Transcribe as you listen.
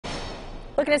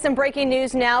Looking at some breaking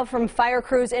news now from fire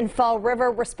crews in Fall River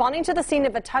responding to the scene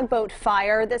of a tugboat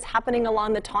fire. This happening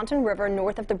along the Taunton River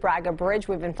north of the Braga Bridge.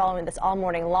 We've been following this all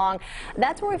morning long.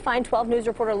 That's where we find 12 News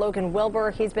reporter Logan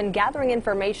Wilbur. He's been gathering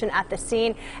information at the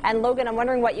scene. And Logan, I'm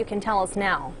wondering what you can tell us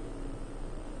now.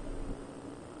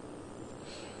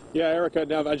 Yeah, Erica,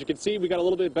 now as you can see, we got a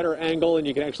little bit better angle and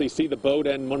you can actually see the boat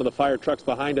and one of the fire trucks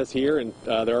behind us here, and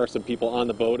there are some people on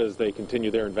the boat as they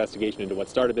continue their investigation into what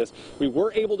started this. We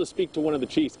were able to speak to one of the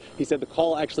chiefs. He said the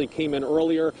call actually came in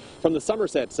earlier from the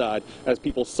Somerset side as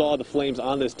people saw the flames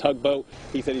on this tugboat.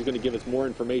 He said he's going to give us more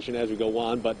information as we go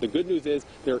on, but the good news is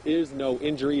there is no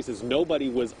injuries as nobody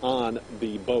was on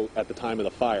the boat at the time of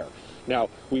the fire. Now,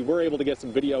 we were able to get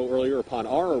some video earlier upon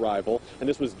our arrival, and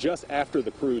this was just after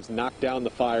the crews knocked down the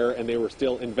fire and they were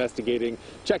still investigating,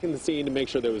 checking the scene to make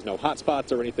sure there was no hot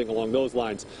spots or anything along those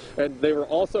lines. And they were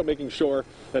also making sure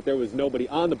that there was nobody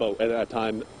on the boat at that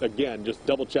time. Again, just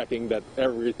double checking that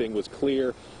everything was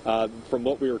clear. From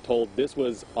what we were told, this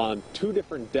was on 2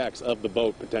 different decks of the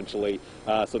boat potentially,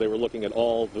 so they were looking at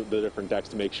all the different decks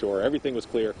to make sure everything was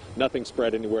clear, nothing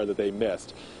spread anywhere that they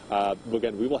missed.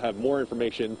 Again, we will have more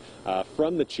information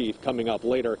from the chief coming up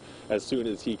later as soon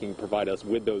as he can provide us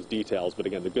with those details. But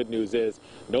again, the good news is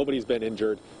nobody's been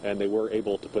injured and they were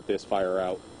able to put this fire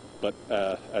out. But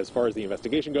as far as the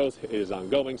investigation goes, it is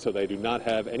ongoing, so they do not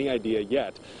have any idea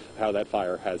yet how that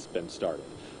fire has been started.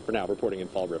 For now, reporting in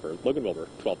Fall River, Logan Wilbur,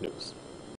 12 News.